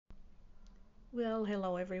Well,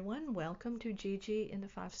 hello everyone. Welcome to Gigi in the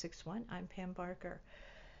 561. I'm Pam Barker.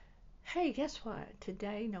 Hey, guess what?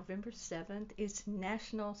 Today, November 7th, is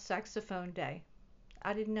National Saxophone Day.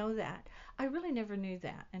 I didn't know that. I really never knew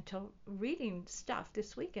that until reading stuff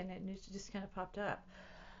this weekend, and it just kind of popped up.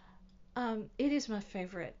 It is my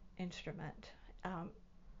favorite instrument. Um,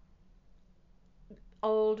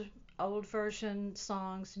 old, old version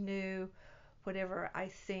songs, new, whatever. I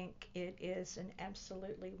think it is an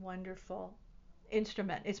absolutely wonderful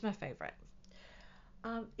instrument. It's my favorite.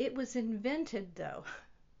 It was invented, though,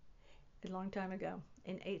 a long time ago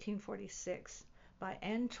in 1846 by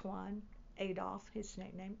Antoine Adolphe, his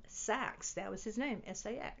nickname, Sax. That was his name,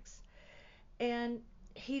 S-A-X. And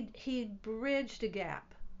he bridged a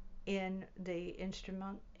gap in the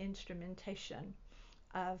instrumentation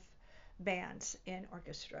of bands and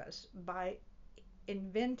orchestras by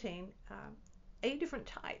inventing 8 different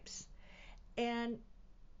types. And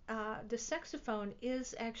the saxophone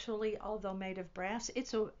is actually, although made of brass,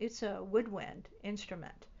 it's a woodwind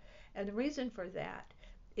instrument, and the reason for that,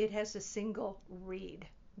 it has a single reed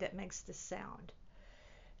that makes the sound.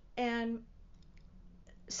 And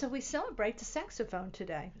so we celebrate the saxophone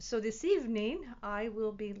today. So this evening, I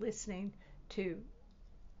will be listening to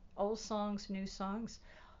old songs, new songs,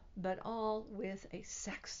 but all with a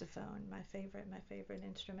saxophone, my favorite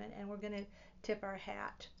instrument. And we're going to tip our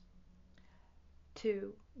hat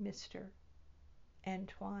to Mr.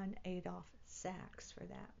 Antoine Adolphe Sax for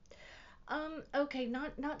that. Okay,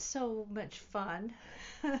 not so much fun.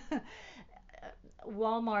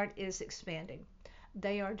 Walmart is expanding.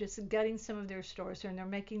 They are just gutting some of their stores and they're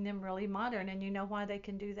making them really modern. And you know why they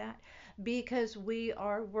can do that? Because we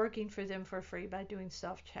are working for them for free by doing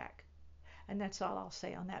self-check. And that's all I'll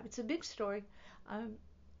say on that. It's a big story. Um,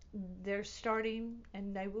 they're starting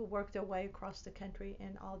and they will work their way across the country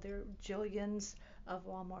in all their jillions of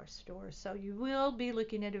Walmart stores. So you will be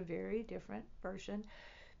looking at a very different version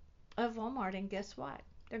of Walmart. And guess what?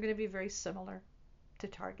 They're going to be very similar to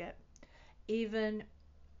Target. Even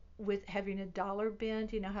with having a dollar bin,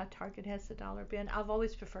 you know how Target has the dollar bin? I've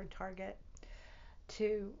always preferred Target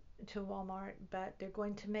to Walmart, but they're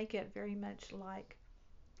going to make it very much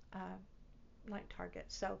uh, like Target.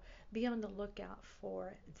 So be on the lookout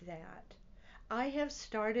for that. I have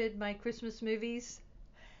started my Christmas movies,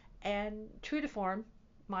 and true to form,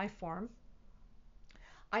 my form,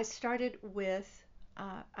 I started with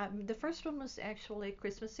the first one was actually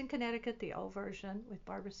Christmas in Connecticut, the old version with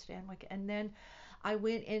Barbara Stanwyck, and then I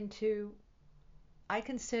went into I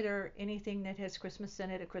consider anything that has Christmas in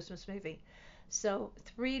it a Christmas movie. So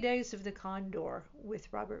 3 Days of the Condor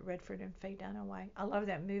with Robert Redford and Faye Dunaway. I love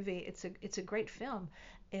that movie. It's a great film.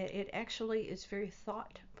 It actually is very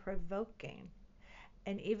thought provoking,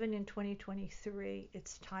 and even in 2023,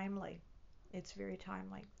 it's timely. It's very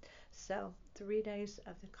timely. So 3 Days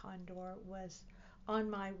of the Condor was on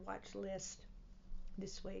my watch list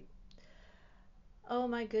this week. Oh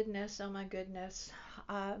my goodness, oh my goodness.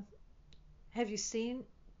 Uh, have you seen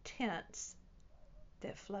tents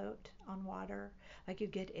that float on water? Like you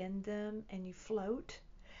get in them and you float,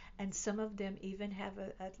 and some of them even have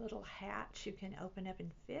a little hatch you can open up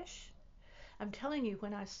and fish. I'm telling you,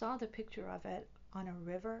 when I saw the picture of it on a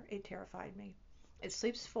river, it terrified me. It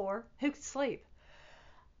sleeps four. Who could sleep?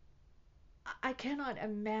 I cannot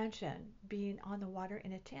imagine being on the water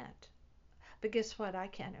in a tent. But guess what? I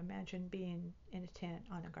can't imagine being in a tent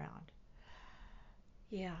on the ground.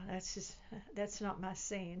 Yeah, that's not my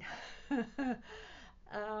scene.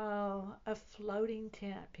 Oh, a floating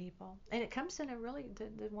tent, people. And it comes in a really,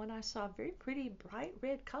 the one I saw, very pretty bright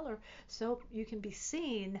red color, so you can be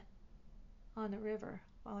seen on the river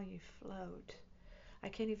while you float. I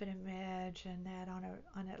can't even imagine that on a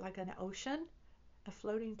like an ocean, a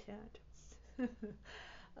floating tent.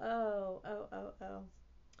 Oh, oh, oh, oh.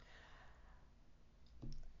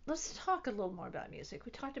 Let's talk a little more about music.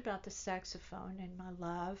 We talked about the saxophone and my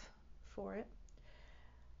love for it.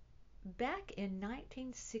 Back in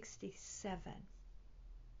 1967,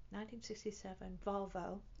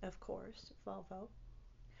 Volvo, of course, Volvo,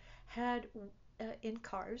 had in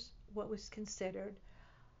cars what was considered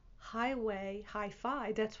highway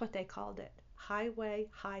hi-fi. That's what they called it. Highway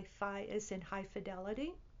hi-fi, as in high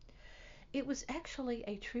fidelity. It was actually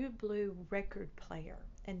a true blue record player,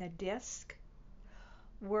 and the disc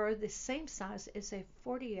were the same size as a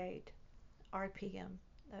 48 RPM,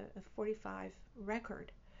 a 45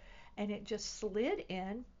 record, and it just slid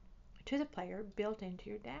in to the player built into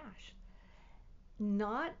your dash.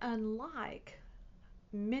 Not unlike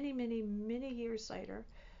many, many, many years later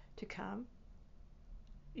to come,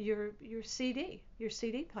 your CD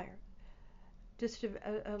player, just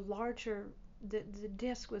a larger. The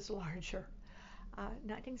disc was larger.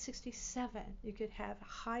 1967, you could have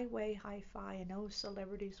highway hi-fi, and those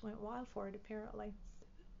celebrities went wild for it apparently.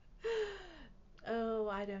 Oh,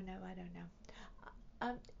 I don't know. I don't know.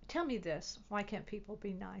 Um, Tell me this: why can't people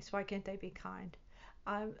be nice? Why can't they be kind?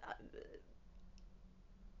 Um,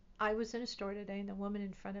 I was in a store today, and the woman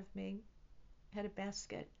in front of me had a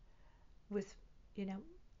basket with, you know,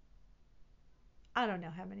 I don't know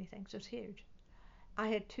how many things. It was huge. I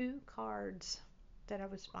had two cards that I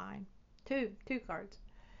was buying. Two cards.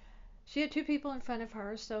 She had two people in front of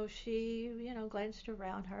her, so she, glanced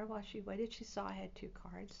around her while she waited. She saw I had two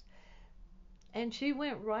cards. And she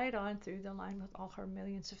went right on through the line with all her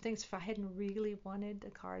millions of things. If I hadn't really wanted the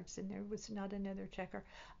cards and there was not another checker,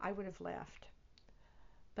 I would have left.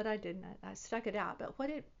 But I didn't. I stuck it out. But what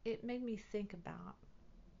it made me think about,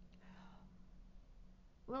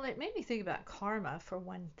 well, it made me think about karma for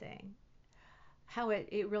one thing. How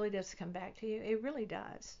it really does come back to you. It really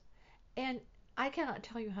does. And I cannot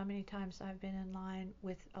tell you how many times I've been in line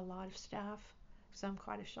with a lot of staff, because I'm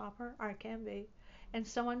quite a shopper, or I can be, and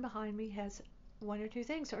someone behind me has one or two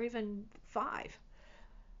things, or even five.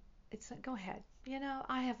 It's like, go ahead.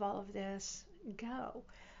 I have all of this. Go.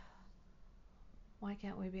 Why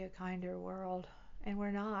can't we be a kinder world? And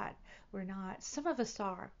we're not. We're not. Some of us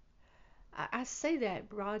are. I say that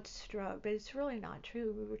broad stroke, but it's really not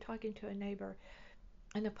true. We were talking to a neighbor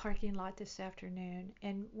in the parking lot this afternoon,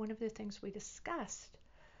 and one of the things we discussed,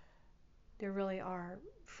 there really are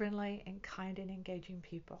friendly and kind and engaging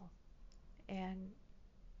people, and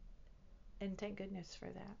thank goodness for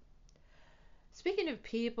that. Speaking of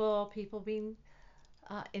people being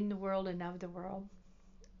in the world and of the world,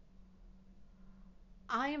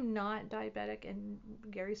 I am not diabetic, and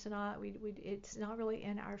Gary's not. It's not really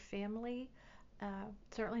in our family.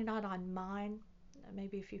 Certainly not on mine.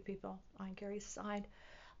 Maybe a few people on Gary's side.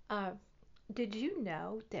 Uh, did you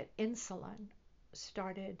know that insulin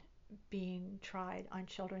started being tried on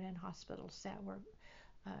children in hospitals that were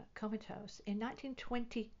comatose in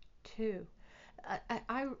 1922? I,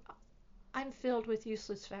 I, I'm filled with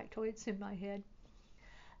useless factoids in my head.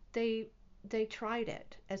 They they tried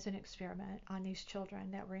it as an experiment on these children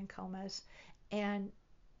that were in comas, and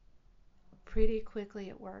pretty quickly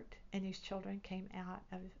it worked, and these children came out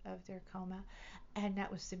of their coma, and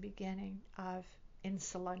that was the beginning of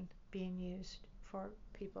insulin being used for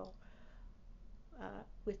people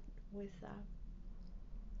with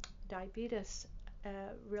diabetes.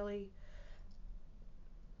 Really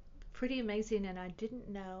pretty amazing, and I didn't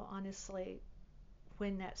know honestly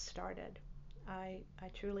when that started. I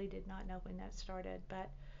truly did not know when that started, but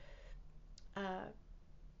uh,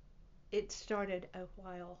 it started a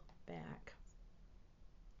while back.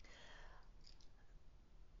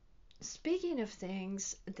 Speaking of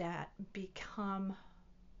things that become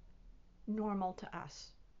normal to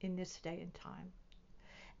us in this day and time,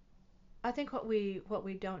 I think what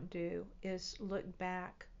we don't do is look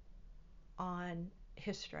back on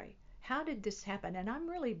history. How did this happen? And I'm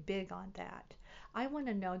really big on that. I want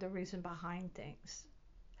to know the reason behind things.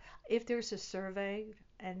 If there's a survey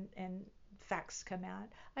and facts come out,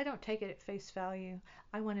 I don't take it at face value.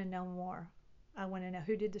 I want to know more. I want to know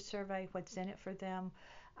who did the survey, what's in it for them.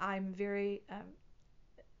 I'm very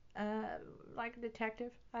uh, like a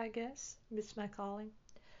detective, I guess. It's my calling.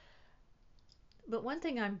 But one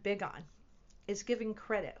thing I'm big on is giving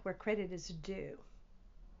credit where credit is due.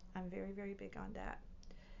 I'm very, very big on that.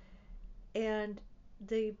 And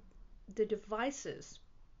the the devices,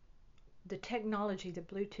 the technology, the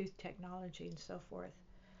Bluetooth technology, and so forth.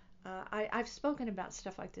 I've spoken about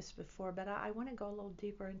stuff like this before, but I want to go a little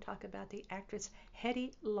deeper and talk about the actress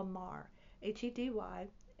Hedy Lamarr, Hedylamaar,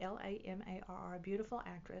 a beautiful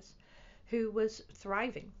actress who was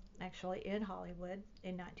thriving actually in Hollywood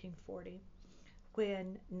in 1940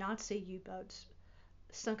 when Nazi U-boats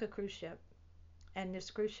sunk a cruise ship, and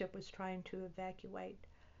this cruise ship was trying to evacuate,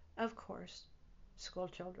 of course, school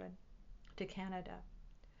children to Canada.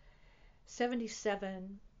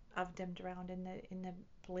 77 of them drowned in the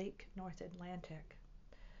bleak North Atlantic.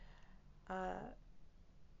 Uh,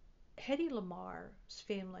 Hedy Lamarr's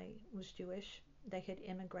family was Jewish. They had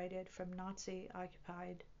immigrated from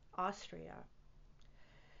Nazi-occupied Austria,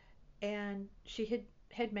 and she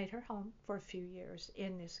had made her home for a few years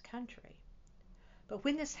in this country. But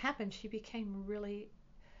when this happened, she became really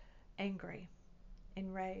angry,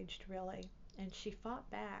 enraged, really, and she fought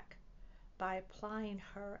back by applying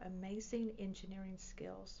her amazing engineering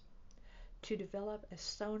skills to develop a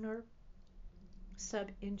sonar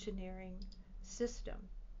sub-engineering system.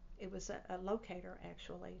 It was a locator,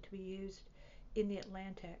 actually, to be used in the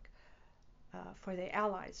Atlantic for the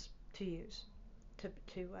Allies to use to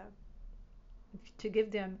to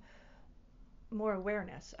give them more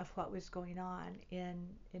awareness of what was going on in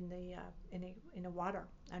the water,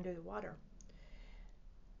 under the water.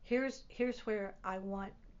 Here's where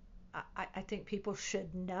I think people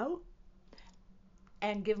should know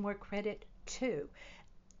and give more credit to.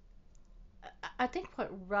 I think what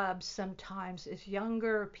rubs sometimes is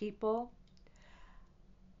younger people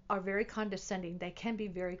are very condescending. They can be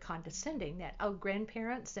very condescending, that, oh,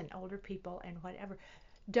 grandparents and older people and whatever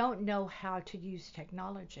don't know how to use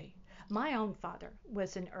technology. My own father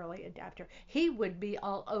was an early adapter. He would be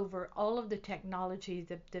all over all of the technology,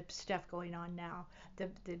 the stuff going on now, the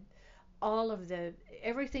all of the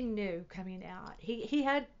everything new coming out. He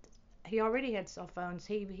already had cell phones.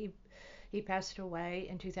 He passed away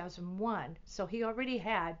in 2001, so he already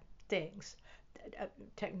had things,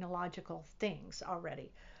 technological things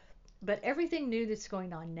already. But everything new that's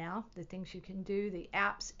going on now, the things you can do, the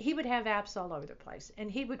apps, he would have apps all over the place. And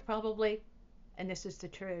he would probably, and this is the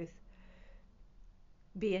truth,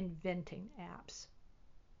 be inventing apps.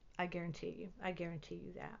 I guarantee you. I guarantee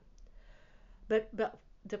you that. But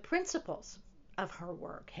the principles of her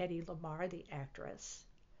work, Hedy Lamarr, the actress,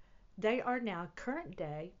 they are now current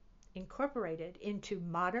day incorporated into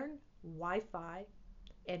modern Wi-Fi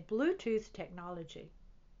and Bluetooth technology.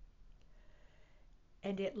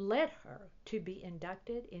 And it led her to be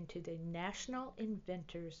inducted into the National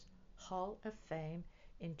Inventors Hall of Fame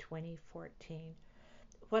in 2014.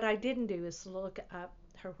 What I didn't do is look up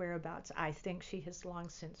her whereabouts. I think she has long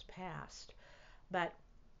since passed. But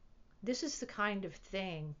this is the kind of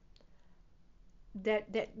thing that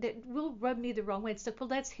will rub me the wrong way. It's like, well,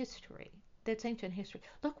 that's history. That's ancient history.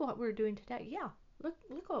 Look what we're doing today. Yeah, look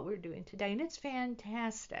what we're doing today. And it's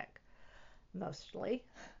fantastic, mostly.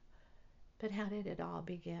 But how did it all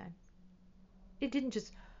begin? It didn't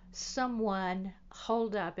just someone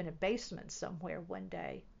holed up in a basement somewhere one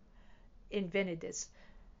day invented this.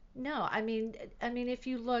 No, I mean, if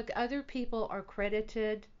you look, other people are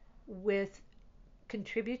credited with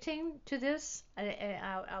contributing to this.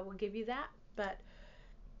 I will give you that. But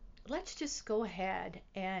let's just go ahead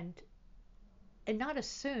and not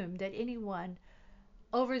assume that anyone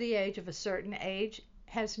over the age of a certain age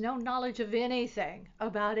has no knowledge of anything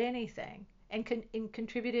about anything and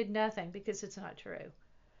contributed nothing, because it's not true.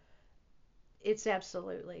 It's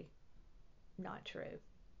absolutely not true.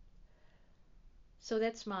 So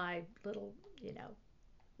that's my little,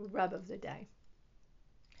 rub of the day.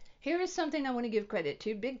 Here is something I want to give credit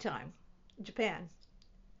to big time. Japan.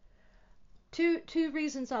 Two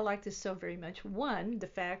reasons I like this so very much. One, the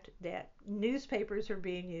fact that newspapers are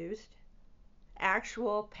being used,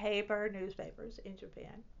 actual paper newspapers in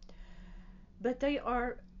Japan, but they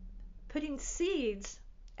are putting seeds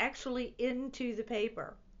actually into the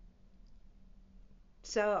paper.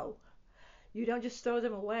 So you don't just throw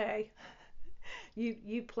them away.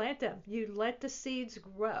 You plant them. You let the seeds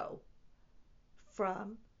grow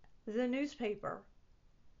from the newspaper.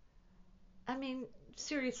 I mean,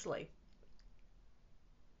 seriously,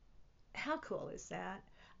 how cool is that?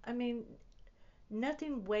 I mean,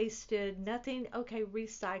 nothing wasted, nothing. Okay,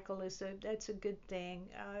 recycle that's a good thing.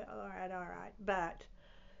 All right. But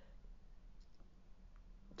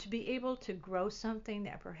to be able to grow something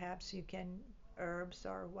that perhaps you can, herbs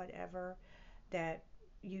or whatever, that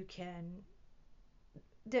you can,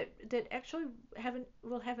 that actually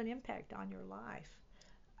will have an impact on your life,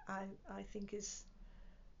 I think is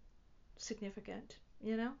significant.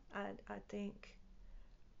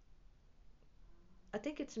 I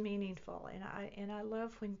think it's meaningful, and I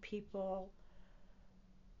love when people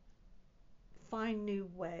find new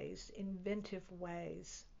ways, inventive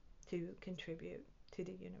ways to contribute to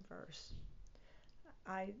the universe.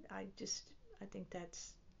 I think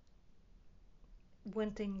that's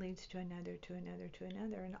one thing leads to another, to another, to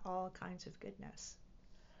another, and all kinds of goodness.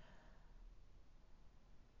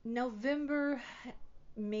 November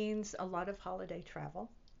means a lot of holiday travel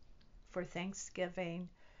for Thanksgiving,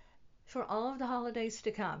 for all of the holidays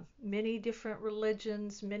to come. Many different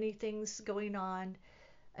religions, many things going on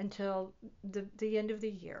until the end of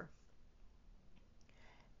the year.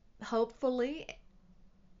 Hopefully,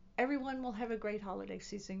 everyone will have a great holiday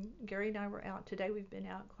season. Gary and I were out today. We've been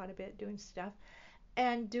out quite a bit doing stuff.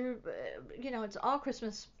 And it's all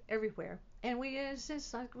Christmas everywhere. And it's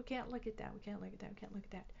just like, we can't look at that. We can't look at that. We can't look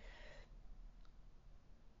at that.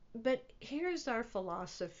 But here's our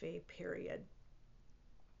philosophy, period.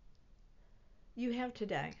 You have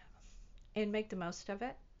today, and make the most of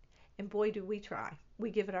it. And boy, do we try.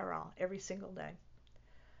 We give it our all every single day.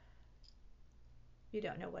 You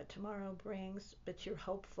don't know what tomorrow brings, but you're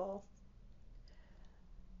hopeful.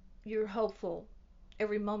 You're hopeful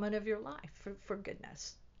every moment of your life, for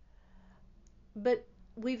goodness. But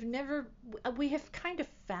we've never, we have kind of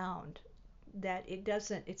found that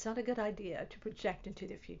it's not a good idea to project into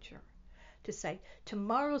the future, to say,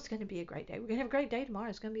 tomorrow's going to be a great day. We're going to have a great day tomorrow.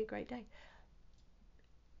 It's going to be a great day.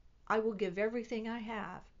 I will give everything I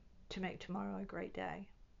have to make tomorrow a great day.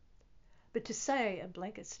 But to say a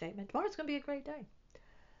blanket statement, tomorrow's going to be a great day,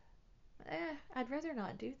 I'd rather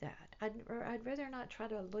not do that. I'd rather not try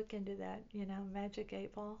to look into that, magic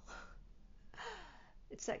 8 ball.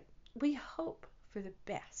 It's like we hope for the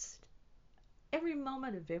best every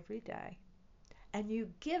moment of every day, and you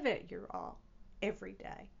give it your all every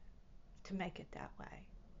day to make it that way.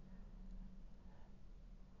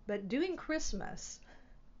 But doing Christmas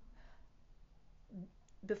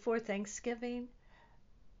before Thanksgiving,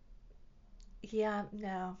 yeah,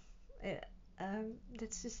 no, it,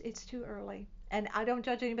 it's too early. And I don't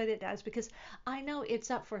judge anybody that does, because I know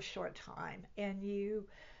it's up for a short time, and you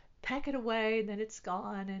pack it away and then it's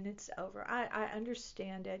gone and it's over. I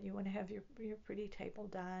understand it. You want to have your pretty table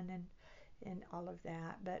done and all of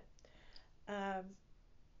that, but um,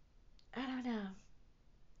 I don't know.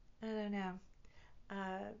 I don't know.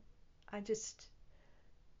 Uh, I just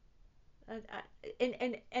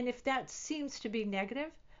and if that seems to be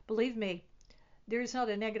negative, believe me, there's not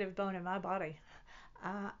a negative bone in my body.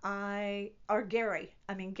 Or Gary.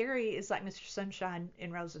 I mean, Gary is like Mr. Sunshine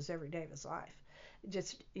in Roses every day of his life.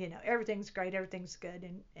 Just, everything's great, everything's good,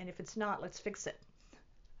 and if it's not, let's fix it.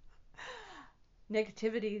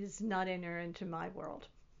 Negativity does not enter into my world.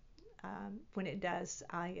 When it does,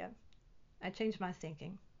 I change my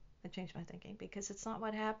thinking. I change my thinking, because it's not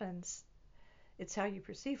what happens, it's how you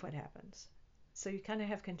perceive what happens. So you kind of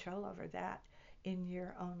have control over that in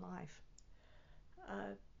your own life.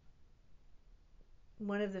 Uh,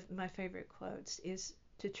 One of my favorite quotes is,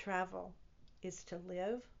 to travel is to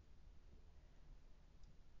live,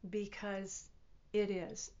 because it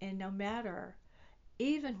is. And no matter,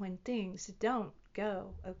 even when things don't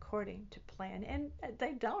go according to plan, and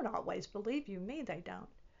they don't always, believe you me, they don't.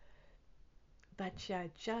 But you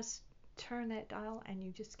just turn that dial and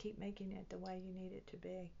you just keep making it the way you need it to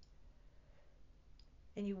be.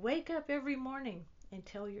 And you wake up every morning and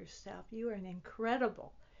tell yourself you are an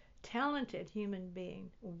incredible, talented human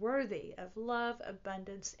being, worthy of love,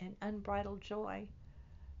 abundance, and unbridled joy.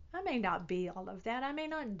 I may not be all of that. I may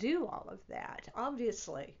not do all of that,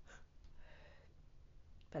 obviously.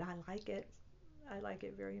 But I like it. I like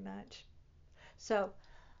it very much. So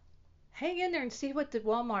hang in there and see what the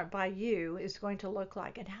Walmart by you is going to look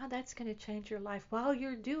like, and how that's going to change your life while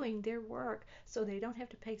you're doing their work, so they don't have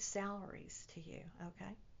to pay salaries to you.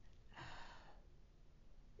 Okay?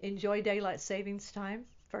 Enjoy daylight savings time.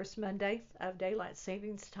 First Monday of daylight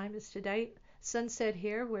savings time is today. Sunset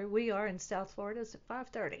here where we are in South Florida is at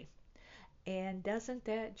 5:30. And doesn't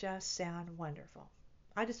that just sound wonderful?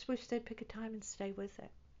 I just wish they'd pick a time and stay with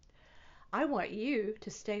it. I want you to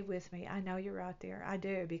stay with me. I know you're out there. I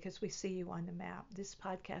do, because we see you on the map. This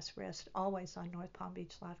podcast rests always on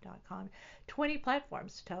northpalmbeachlife.com. 20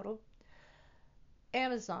 platforms total.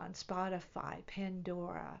 Amazon, Spotify,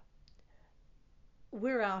 Pandora.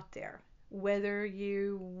 We're out there. Whether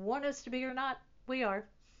you want us to be or not, we are.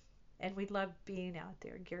 And we love being out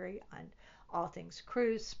there. Gary on All Things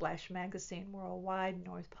Cruise, Splash Magazine Worldwide,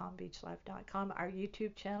 northpalmbeachlife.com, our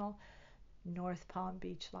YouTube channel, North Palm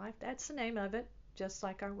Beach Life. That's the name of it, just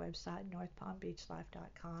like our website,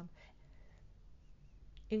 northpalmbeachlife.com.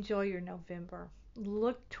 Enjoy your November.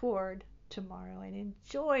 Look toward tomorrow and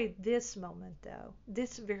enjoy this moment, though,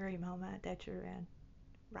 this very moment that you're in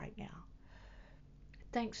right now.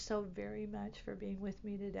 Thanks so very much for being with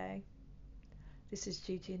me today. This is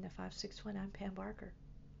Gigi in the 561. I'm Pam Barker.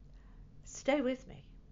 Stay with me.